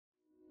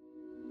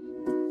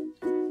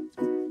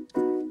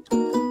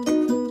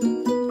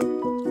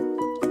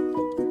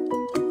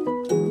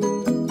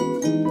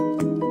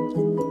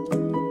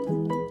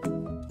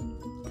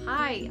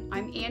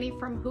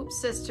Hoop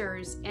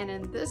Sisters, and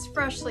in this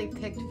freshly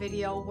picked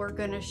video we're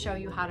going to show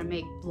you how to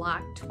make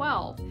block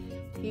 12.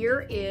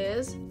 Here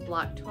is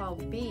block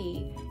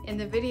 12B. In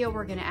the video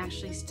we're going to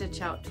actually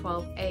stitch out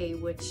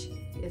 12A, which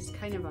is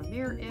kind of a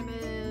mirror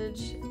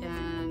image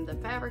and the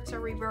fabrics are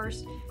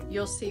reversed.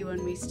 You'll see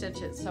when we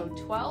stitch it. So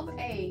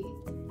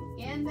 12A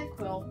in the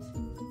quilt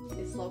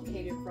is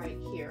located right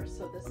here.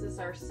 So this is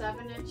our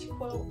 7-inch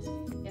quilt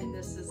and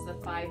this is the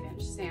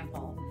 5-inch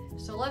sample.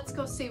 So let's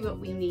go see what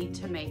we need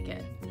to make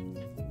it.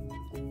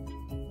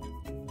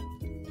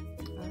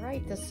 All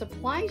right, the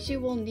supplies you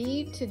will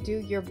need to do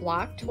your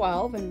block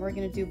 12, and we're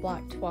going to do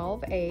block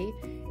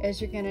 12A,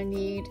 is you're going to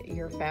need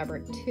your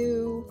fabric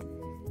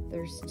 2.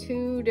 There's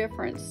 2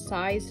 different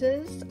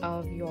sizes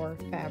of your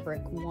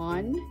fabric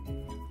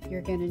 1.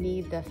 You're going to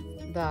need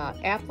the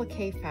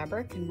applique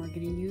fabric, and we're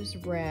going to use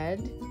red.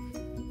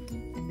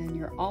 And then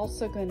you're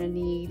also going to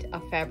need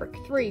a fabric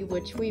 3,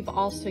 which we've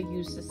also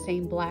used the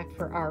same black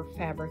for our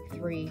fabric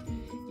 3.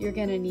 You're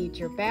going to need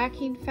your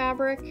backing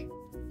fabric.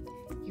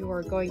 You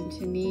are going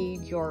to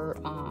need your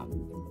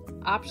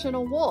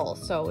optional wool.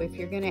 So if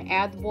you're going to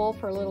add wool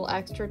for a little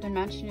extra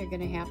dimension, you're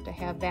going to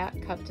have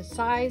that cut to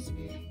size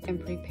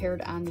and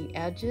prepared on the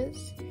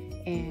edges.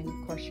 And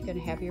of course you're going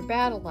to have your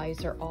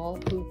battleizer all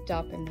hooped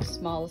up in the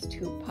smallest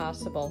hoop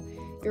possible.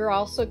 You're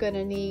also going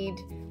to need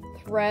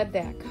thread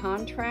that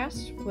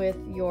contrasts with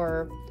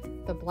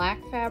the black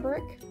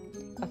fabric,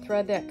 a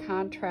thread that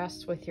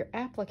contrasts with your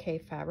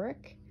applique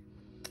fabric.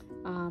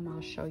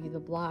 I'll show you the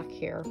block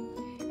here.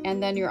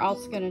 And then you're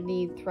also going to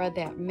need thread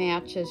that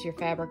matches your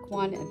fabric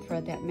 1 and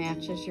thread that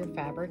matches your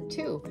fabric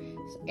 2.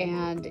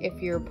 And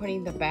if you're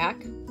putting the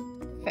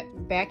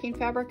backing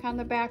fabric on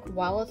the back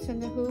while it's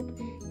in the hoop,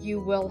 you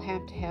will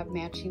have to have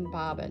matching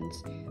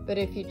bobbins. But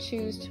if you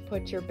choose to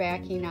put your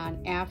backing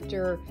on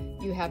after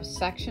you have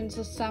sections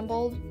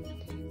assembled,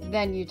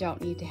 then you don't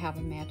need to have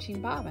a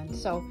matching bobbin.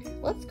 So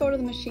let's go to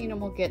the machine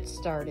and we'll get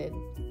started.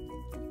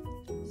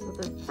 So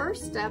the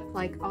first step,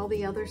 like all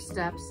the other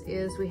steps,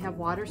 is we have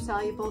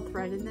water-soluble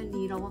thread in the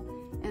needle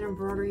and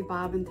embroidery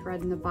bobbin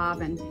thread in the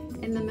bobbin.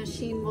 And the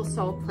machine will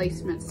sew a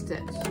placement stitch.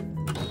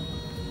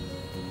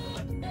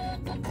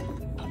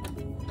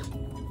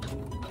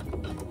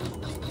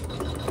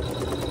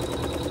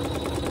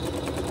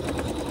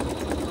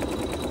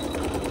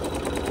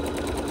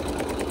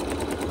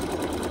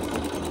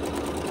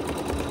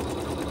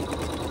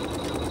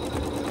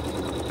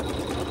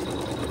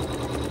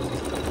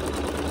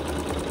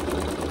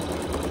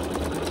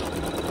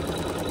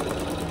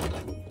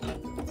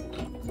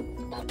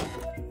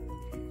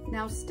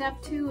 Now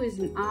step 2 is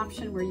an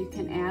option where you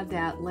can add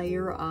that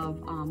layer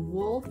of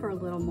wool for a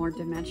little more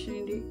dimension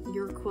into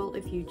your quilt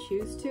if you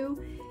choose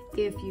to.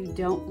 If you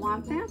don't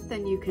want that,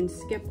 then you can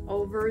skip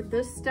over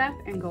this step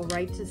and go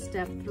right to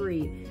step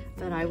 3.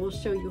 But I will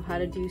show you how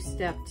to do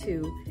step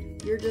 2.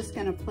 You're just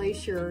going to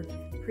place your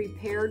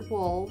prepared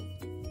wool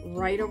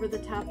right over the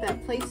top of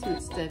that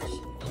placement stitch,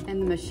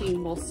 and the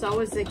machine will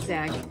sew a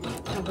zigzag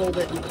to hold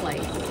it in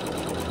place.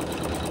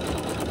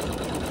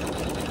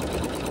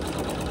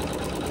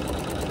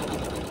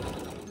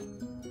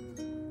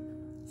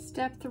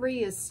 Step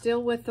 3 is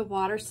still with the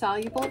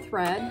water-soluble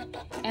thread,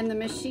 and the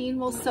machine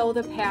will sew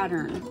the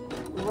pattern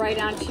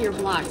right onto your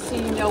block so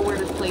you know where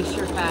to place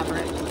your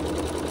fabric.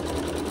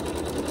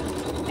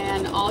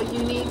 And all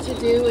you need to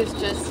do is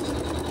just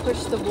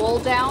push the wool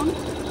down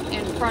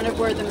in front of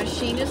where the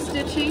machine is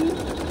stitching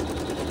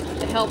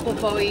to help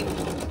avoid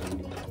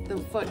the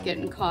foot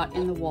getting caught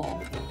in the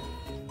wool.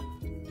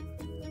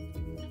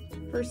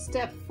 For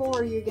step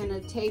 4, you're going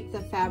to take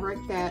the fabric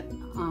that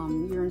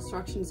your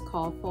instructions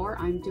call for.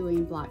 I'm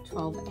doing block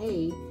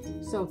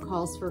 12A, so it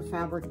calls for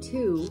fabric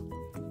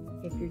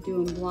 2. If you're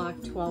doing block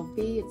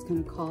 12B, it's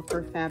going to call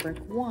for fabric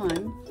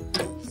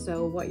 1.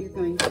 So what you're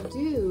going to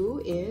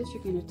do is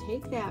you're going to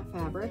take that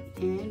fabric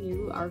and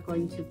you are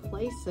going to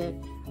place it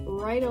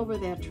right over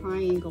that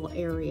triangle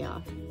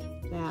area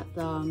that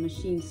the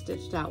machine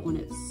stitched out when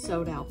it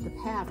sewed out the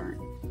pattern.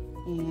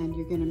 And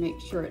you're going to make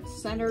sure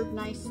it's centered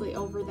nicely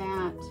over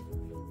that.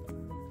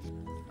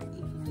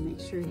 Make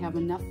sure you have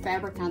enough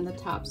fabric on the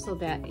top so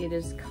that it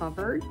is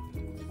covered.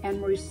 And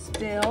we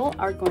still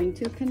are going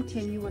to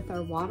continue with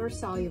our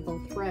water-soluble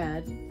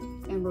thread,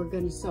 and we're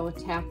going to sew a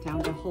tack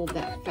down to hold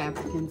that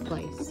fabric in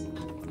place.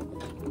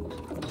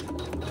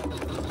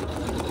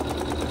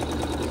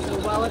 So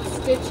while it's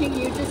stitching,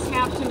 you just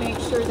have to make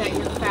sure that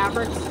your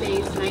fabric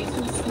stays nice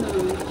and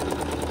smooth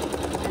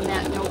and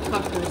that no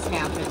puckers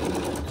happen.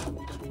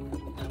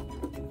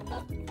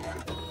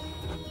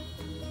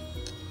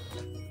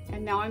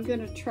 And now I'm going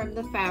to trim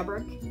the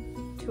fabric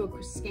to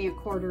a scant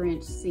 1/4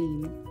 inch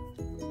seam.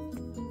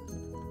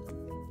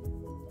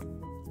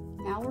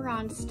 Now we're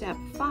on step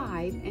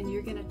 5, and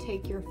you're going to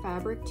take your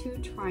fabric 2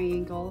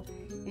 triangle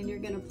and you're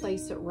going to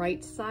place it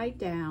right side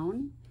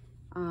down.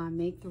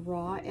 Make the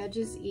raw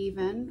edges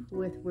even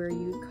with where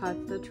you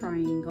cut the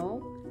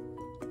triangle,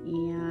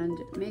 and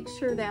make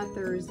sure that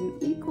there's an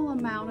equal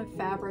amount of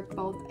fabric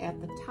both at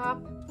the top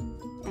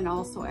and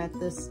also at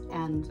this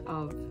end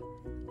of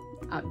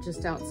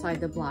just outside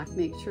the block.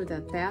 Make sure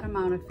that that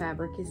amount of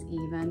fabric is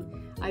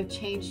even. I've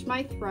changed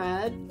my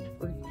thread.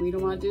 We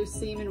don't want to do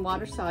seam and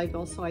water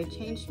soluble, so I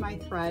changed my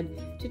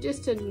thread to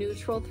just a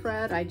neutral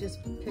thread. I just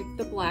picked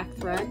the black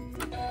thread,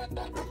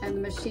 and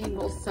the machine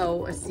will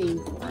sew a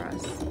seam for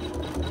us.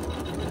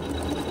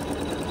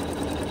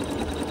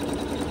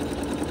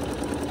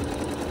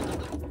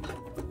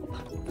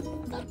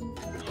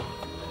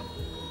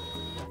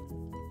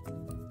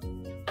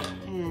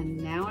 And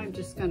now I'm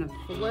just going to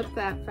flip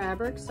that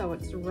fabric so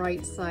it's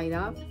right side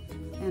up,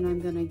 and I'm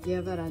going to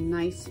give it a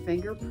nice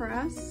finger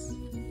press.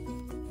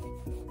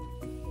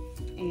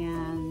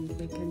 And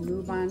we can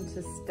move on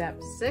to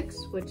step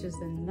 6, which is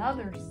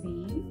another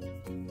seam.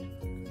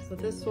 So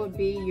this would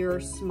be your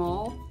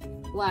small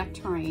black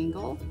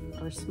triangle,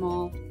 or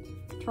small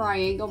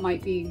triangle.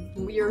 Might be,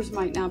 yours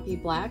might not be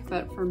black,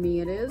 but for me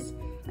it is.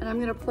 And I'm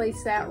going to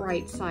place that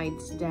right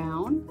sides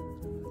down,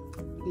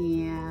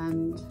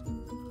 and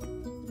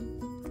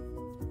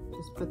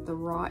just put the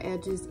raw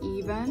edges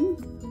even.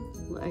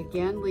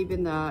 Again,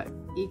 leaving the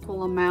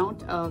equal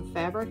amount of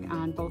fabric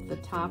on both the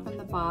top and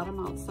the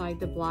bottom outside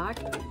the block,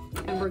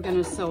 and we're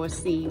going to sew a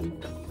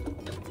seam.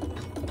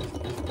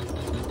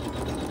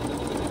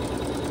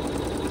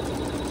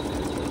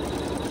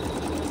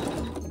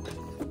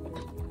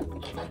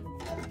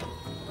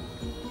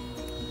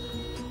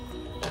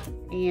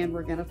 And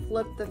we're going to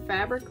flip the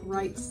fabric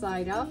right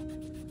side up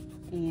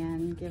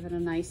and give it a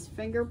nice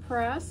finger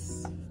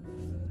press.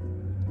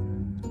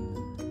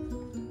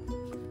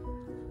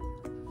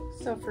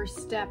 So for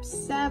step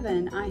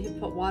 7, I have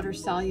put water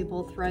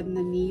soluble thread in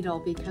the needle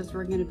because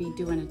we're going to be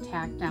doing a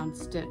tack down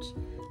stitch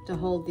to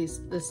hold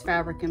this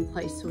fabric in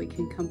place so we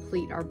can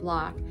complete our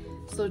block.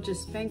 So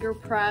just finger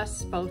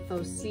press both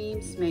those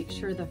seams, make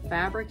sure the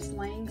fabric's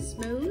laying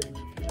smooth,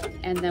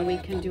 and then we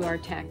can do our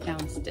tack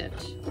down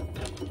stitch.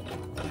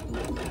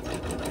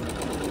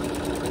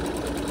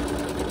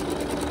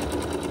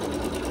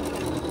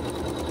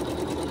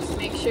 Just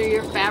make sure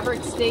your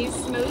fabric stays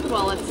smooth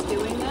while it's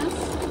doing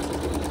this.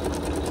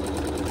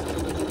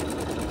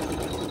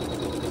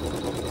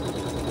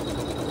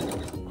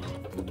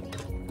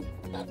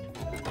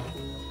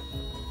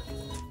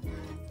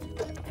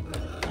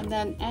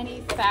 Then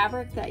any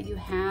fabric that you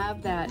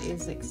have that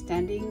is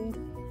extending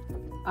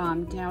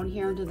down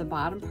here into the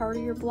bottom part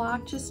of your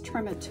block, just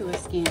trim it to a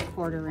scant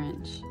 1/4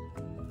 inch.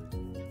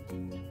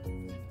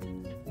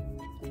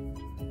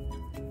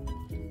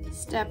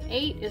 Step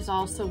 8 is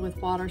also with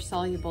water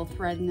soluble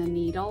thread in the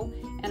needle,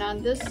 and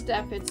on this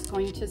step it's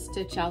going to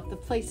stitch out the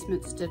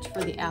placement stitch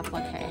for the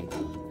applique.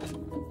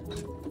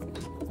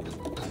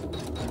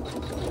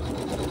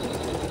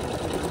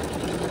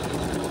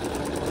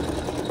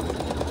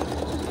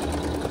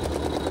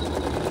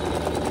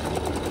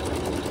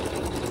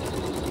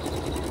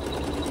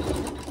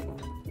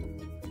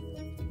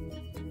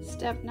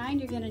 Step 9,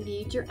 you're going to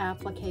need your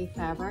applique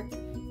fabric,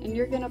 and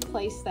you're going to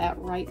place that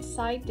right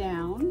side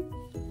down,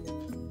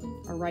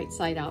 or right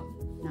side up,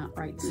 not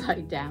right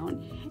side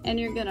down, and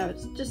you're going to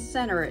just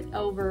center it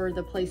over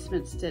the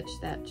placement stitch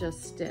that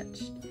just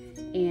stitched.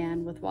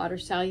 And with water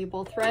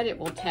soluble thread, it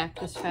will tack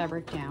this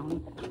fabric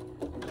down.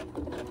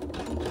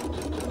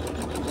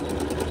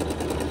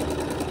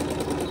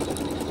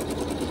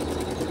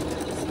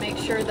 Just make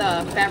sure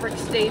the fabric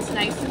stays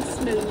nice and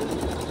smooth.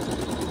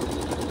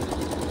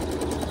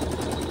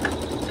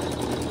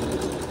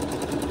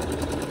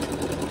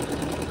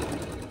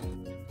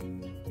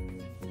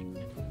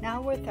 Now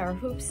with our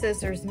hoop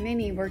scissors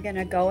mini, we're going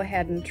to go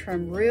ahead and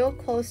trim real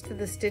close to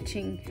the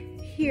stitching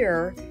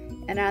here,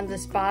 and on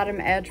this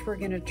bottom edge we're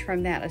going to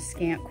trim that a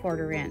scant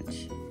 1/4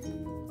 inch.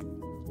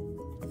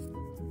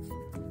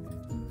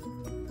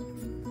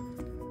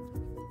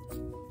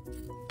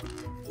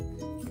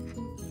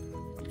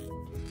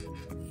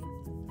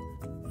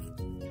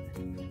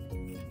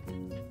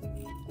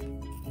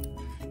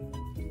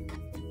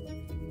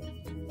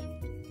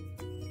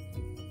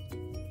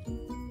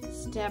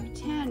 Step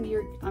 10,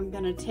 I'm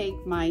going to take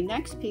my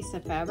next piece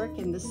of fabric,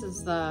 and this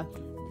is I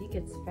think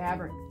it's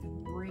fabric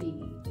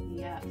 3.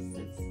 Yes,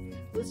 it's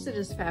listed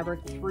as fabric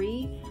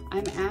 3.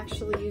 I'm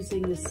actually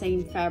using the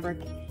same fabric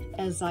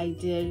as I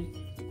did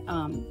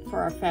for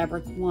our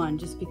fabric 1,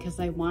 just because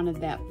I wanted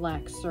that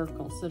black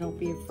circle, so don't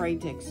be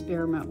afraid to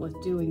experiment with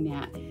doing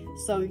that.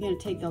 So you're going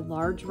to take a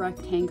large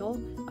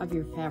rectangle of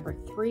your fabric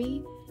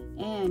 3,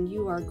 and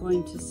you are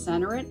going to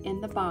center it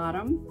in the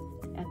bottom.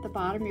 At the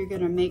bottom, you're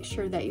going to make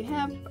sure that you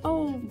have,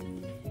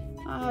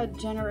 a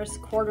generous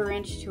 1/4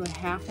 inch to a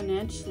 1/2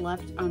 inch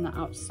left on the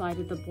outside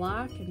of the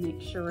block, and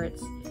make sure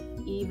it's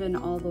even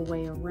all the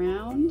way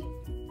around.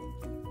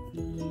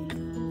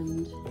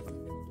 And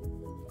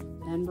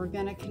then we're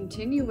going to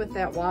continue with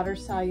that water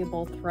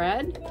soluble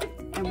thread,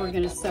 and we're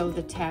going to sew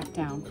the tack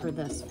down for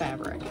this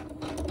fabric.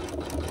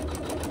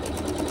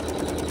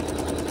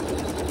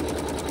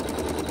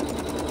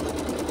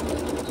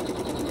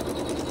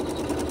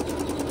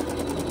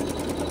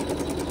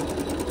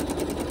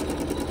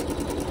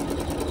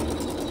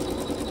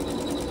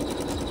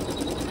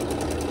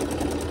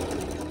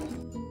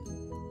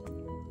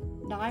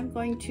 I'm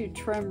going to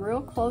trim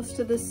real close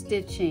to the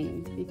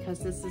stitching because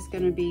this is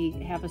going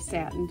to have a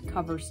satin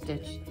cover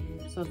stitch.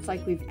 So it's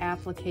like we've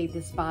appliqued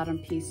this bottom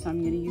piece. So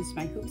I'm going to use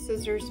my Hoop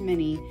Scissors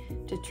Mini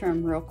to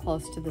trim real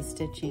close to the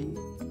stitching.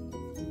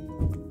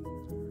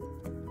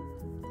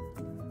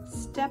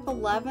 Step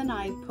 11,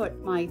 I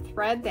put my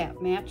thread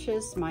that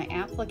matches my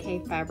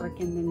applique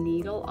fabric in the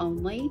needle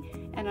only,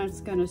 and I'm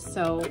just going to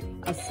sew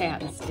a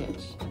satin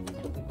stitch.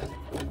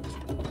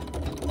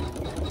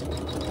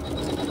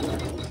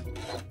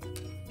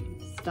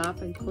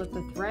 Stop and clip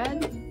a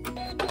thread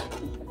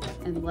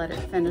and let it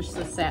finish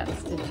the satin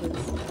stitches.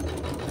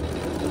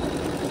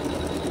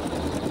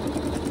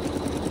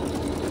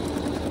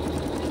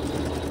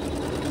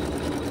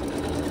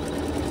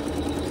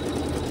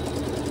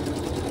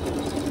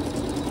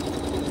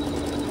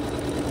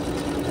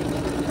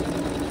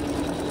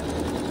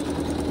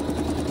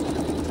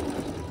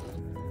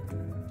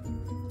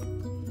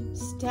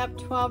 Step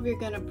 12, you're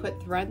going to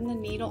put thread in the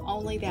needle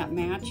only that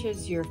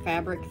matches your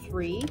fabric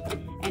 3,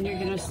 and you're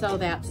going to sew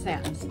that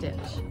satin stitch.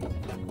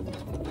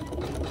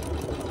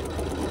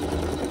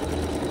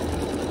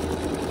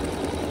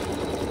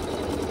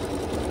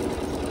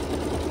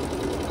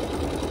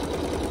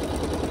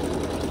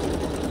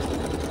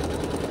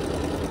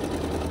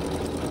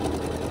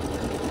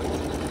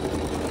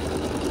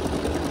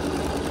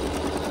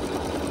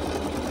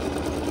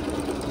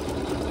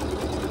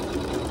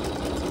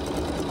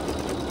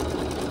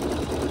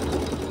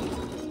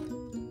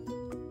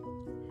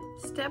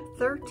 Step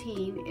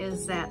 13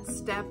 is that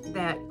step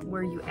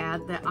where you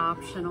add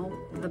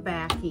the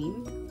backing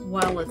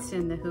while it's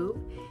in the hoop.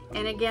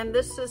 And again,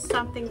 this is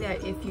something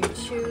that if you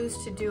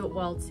choose to do it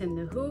while it's in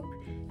the hoop,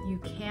 you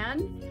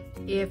can.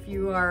 If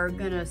you are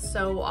gonna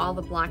sew all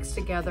the blocks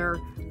together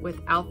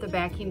without the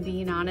backing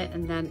being on it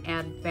and then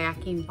add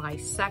backing by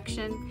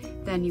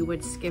section, then you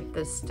would skip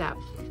this step.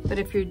 But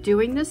if you're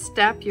doing this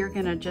step, you're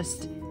gonna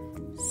just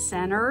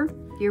center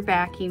your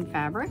backing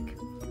fabric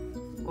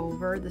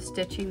over the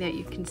stitching that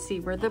you can see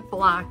where the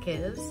block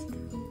is,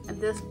 and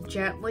just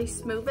gently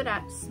smooth it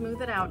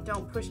out.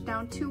 Don't push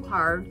down too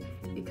hard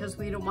because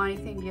we don't want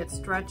anything to get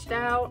stretched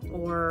out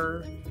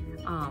or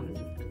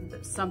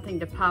something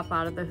to pop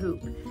out of the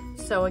hoop.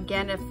 So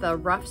again, if the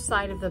rough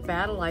side of the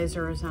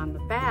battleizer is on the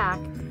back,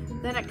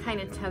 then it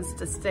kind of tends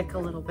to stick a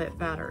little bit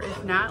better.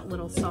 If not,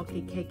 Little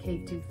Sulky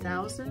KK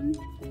 2000.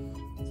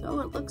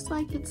 So it looks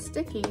like it's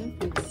sticking.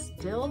 It's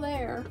still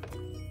there.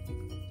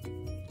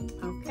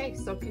 Okay,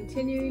 so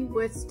continuing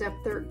with step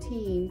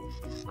 13,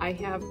 I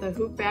have the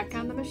hoop back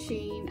on the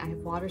machine. I have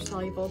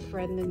water-soluble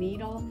thread in the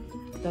needle.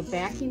 The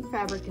backing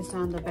fabric is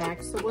on the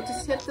back, so we'll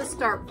just hit the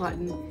start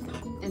button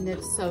and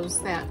it sews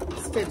that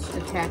stitch to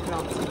tack it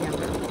all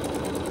together.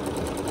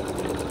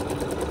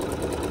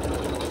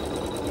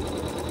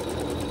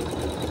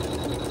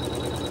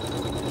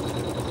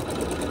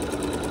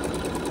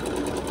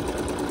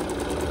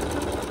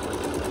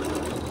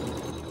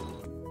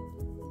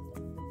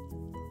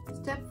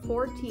 Step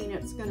 14,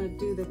 it's going to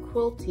do the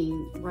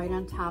quilting right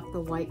on top of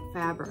the white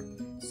fabric.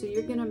 So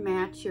you're going to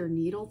match your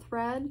needle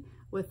thread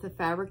with the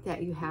fabric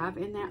that you have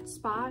in that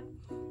spot.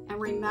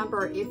 And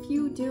remember, if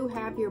you do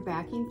have your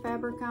backing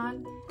fabric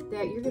on,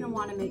 that you're going to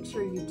want to make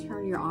sure you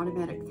turn your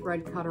automatic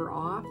thread cutter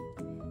off.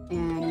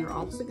 And you're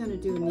also going to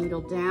do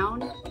needle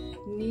down,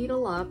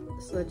 needle up,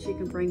 so that you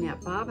can bring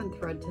that bobbin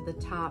thread to the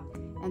top,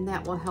 and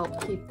that will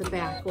help keep the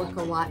back look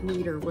a lot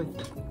neater with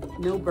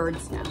no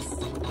bird's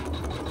nests.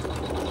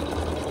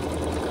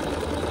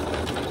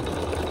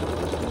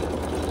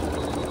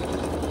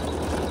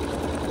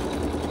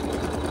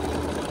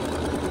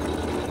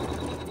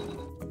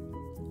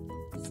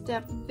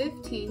 Step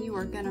 15, you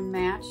are going to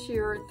match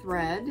your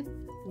thread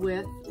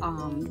with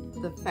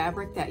the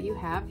fabric that you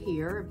have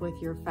here with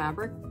your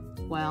fabric.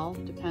 Well,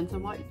 depends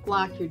on what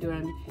block you're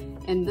doing.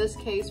 In this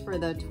case, for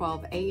the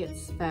 12A,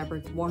 it's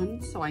fabric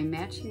 1, so I'm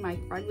matching my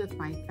thread with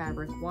my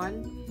fabric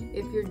 1.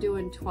 If you're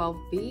doing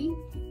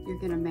 12B, you're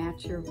going to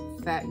match your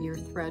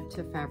thread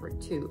to fabric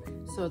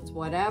 2. So it's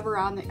whatever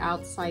on the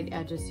outside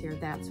edges here,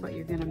 that's what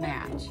you're going to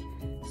match.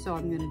 So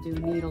I'm going to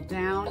do needle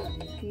down,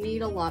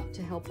 needle up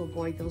to help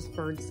avoid those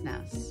bird's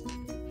nests.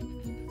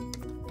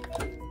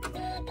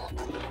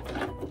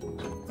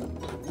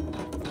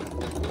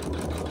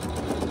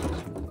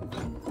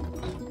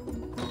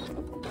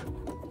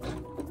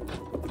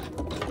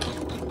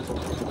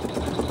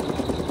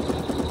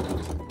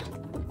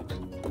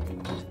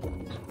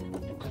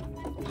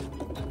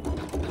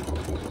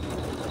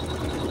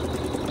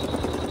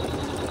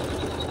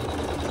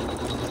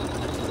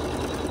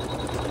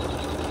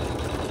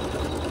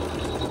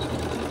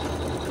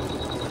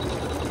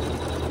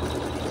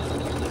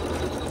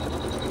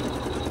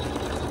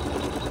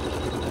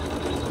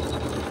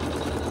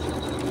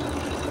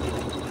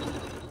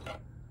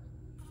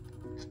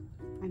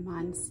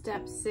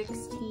 Step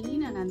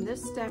 16, and on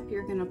this step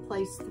you're going to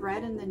place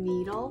thread in the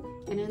needle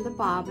and in the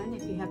bobbin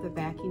if you have the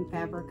backing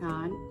fabric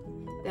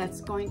on.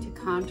 That's going to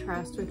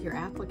contrast with your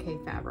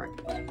applique fabric.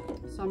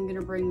 So I'm going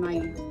to bring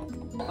my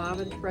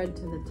bobbin thread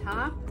to the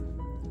top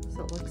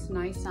so it looks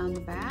nice on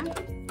the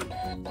back.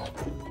 And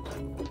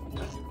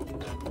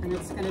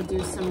it's going to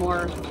do some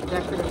more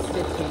decorative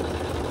stitching.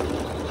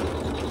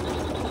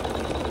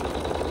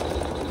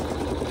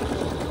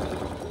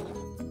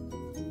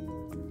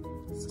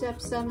 Step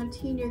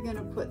 17, you're going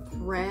to put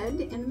thread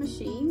in the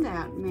machine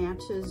that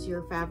matches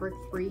your fabric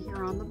 3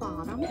 here on the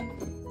bottom.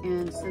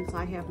 And since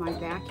I have my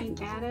backing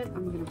at it,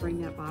 I'm going to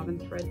bring that bobbin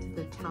thread to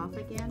the top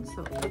again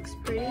so it looks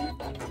pretty.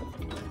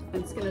 And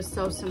it's going to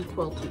sew some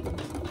quilting.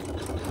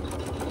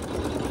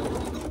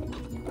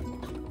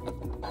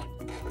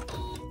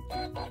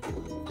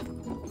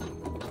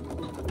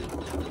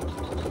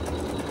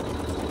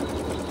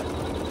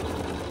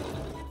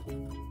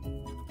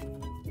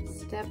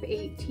 Step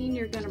 18,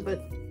 you're going to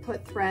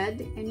put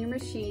thread in your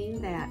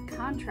machine that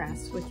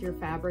contrasts with your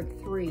fabric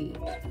 3,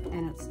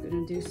 and it's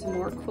going to do some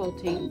more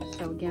quilting.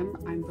 So again,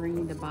 I'm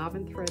bringing the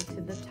bobbin thread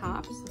to the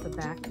top so the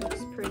back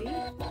looks pretty,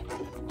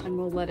 and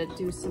we'll let it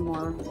do some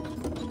more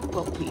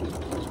quilting.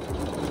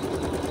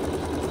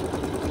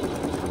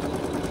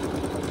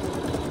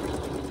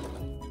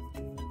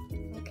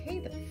 Okay,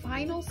 the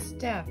final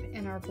step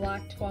in our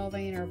block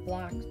 12A and our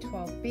block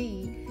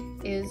 12B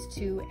is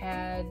to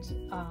add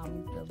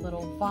the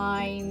little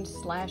vine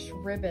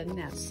 / ribbon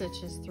that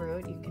stitches through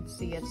it. You can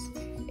see it's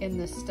in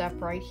this step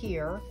right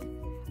here.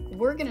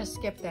 We're gonna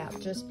skip that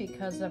just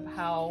because of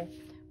how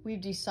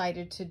we've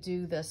decided to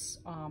do this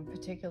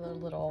particular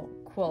little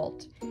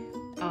quilt.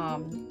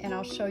 And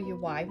I'll show you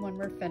why when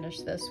we're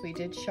finished this. We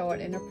did show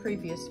it in a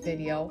previous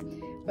video,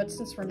 but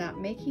since we're not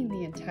making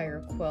the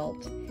entire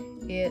quilt,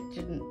 it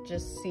didn't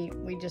just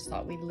seem, we just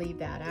thought we'd leave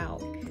that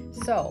out.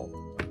 So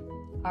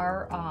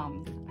our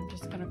I'm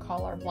just going to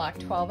call our block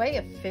 12A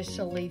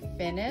officially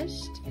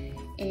finished,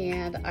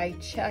 and I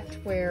checked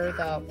where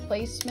the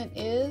placement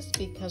is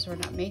because we're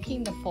not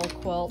making the full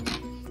quilt,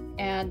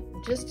 and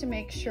just to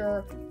make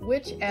sure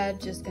which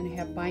edge is going to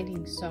have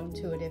binding sewn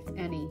to it, if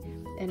any.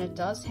 And it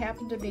does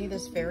happen to be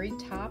this very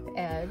top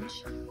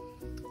edge,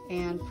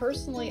 and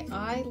personally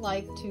I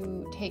like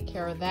to take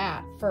care of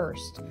that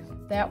first.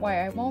 That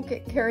way I won't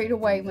get carried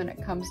away when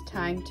it comes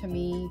time to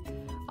me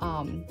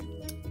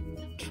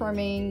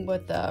trimming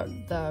with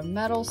the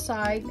metal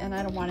side, and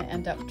I don't want to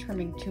end up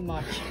trimming too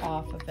much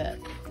off of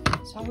it.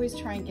 So always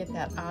try and get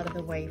that out of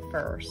the way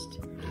first.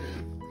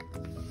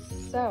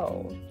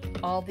 So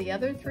all the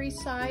other 3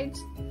 sides,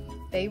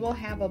 they will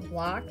have a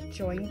block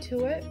joined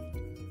to it.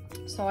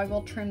 So I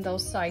will trim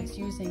those sides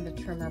using the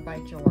Trimmer by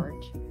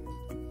George.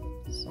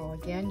 So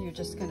again, you're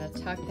just going to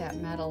tuck that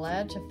metal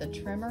edge of the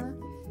trimmer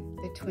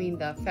between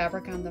the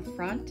fabric on the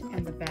front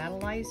and the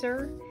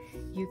battleizer.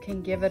 You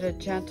can give it a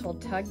gentle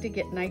tug to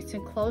get nice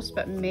and close,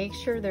 but make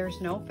sure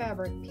there's no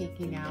fabric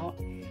peeking out.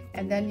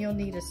 And then you'll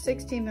need a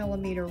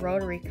 60mm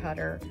rotary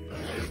cutter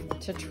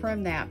to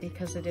trim that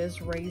because it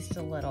is raised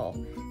a little.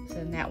 So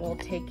then that will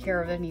take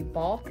care of any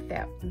bulk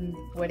that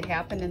would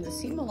happen in the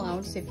seam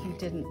allowance if you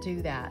didn't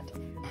do that.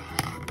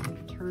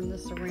 Turn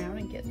this around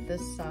and get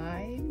this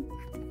side.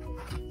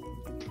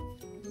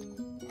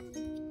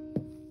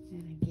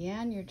 And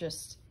again, you're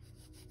just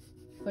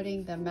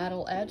putting the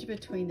metal edge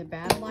between the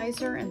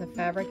battleizer and the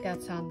fabric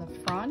that's on the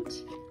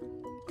front.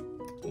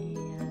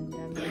 And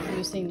I'm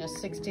using a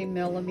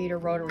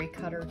 60mm rotary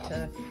cutter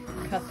to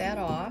cut that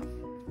off.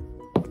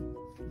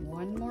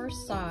 One more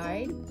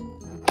side.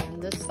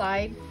 And this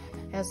side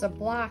has a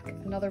block,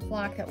 another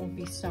block that will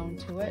be sewn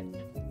to it.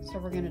 So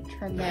we're going to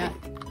trim that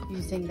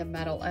using the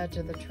metal edge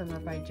of the Trimmer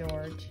by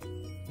George.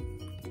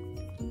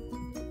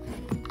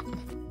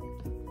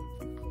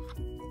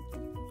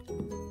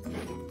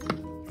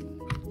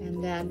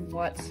 And then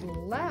what's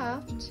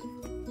left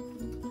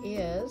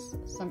is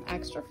some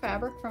extra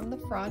fabric from the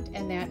front,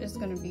 and that is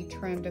going to be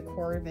trimmed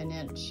 1/4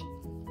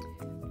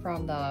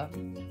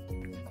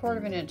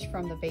 inch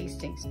from the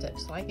basting stitch,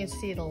 so I can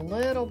see it a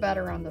little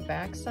better on the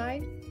back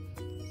side.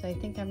 So I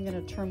think I'm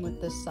going to trim with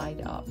this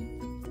side up.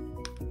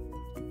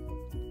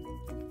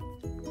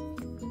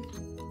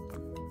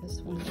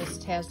 This one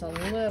just has a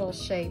little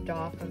shaved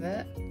off of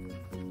it.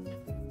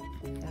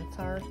 That's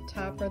our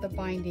top where the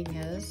binding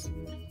is.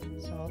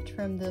 So I'll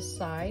trim this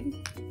side.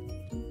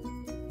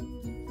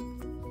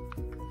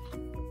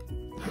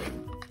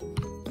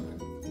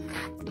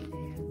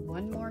 And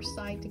one more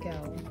side to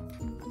go.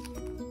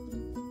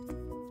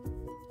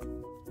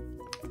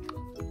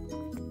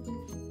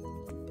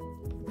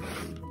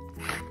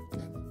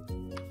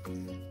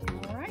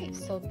 All right,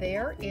 so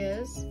there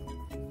is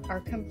our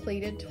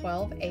completed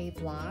 12A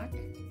block.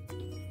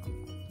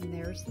 And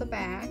there's the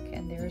back,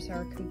 and there's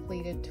our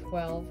completed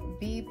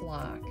 12B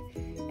block.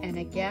 And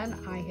again,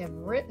 I have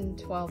written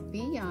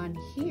 12B on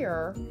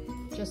here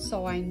just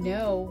so I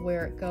know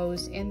where it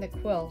goes in the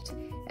quilt,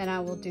 and I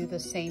will do the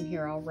same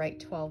here. I'll write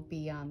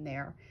 12B on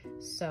there.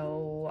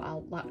 So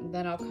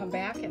then I'll come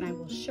back and I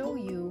will show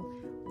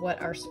you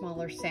what our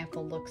smaller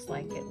sample looks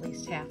like, at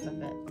least half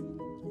of it.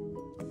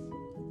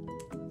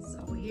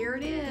 So we here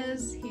it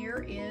is.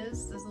 Here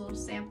is this little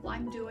sample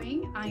I'm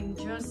doing. I'm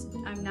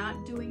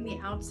not doing the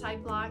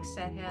outside blocks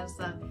that has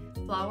the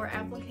flower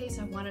appliques.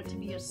 I want it to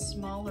be a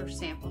smaller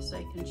sample so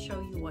I can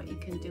show you what you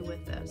can do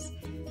with this.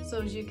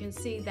 So as you can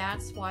see,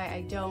 that's why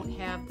I don't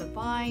have the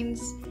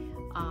vines,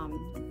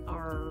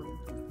 or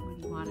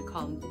what do you want to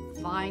call them,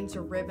 vines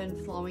or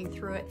ribbon flowing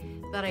through it,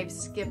 that I've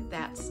skipped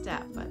that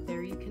step. But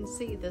there you can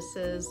see this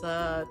is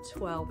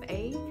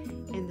 12A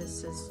and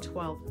this is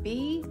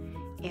 12B.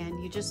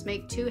 And you just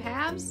make 2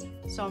 halves,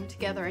 sew them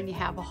together, and you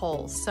have a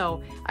whole.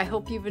 So I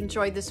hope you've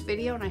enjoyed this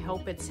video, and I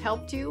hope it's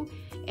helped you,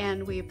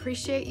 and we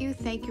appreciate you.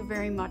 Thank you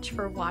very much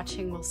for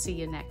watching. We'll see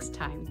you next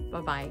time.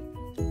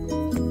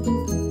 Bye-bye.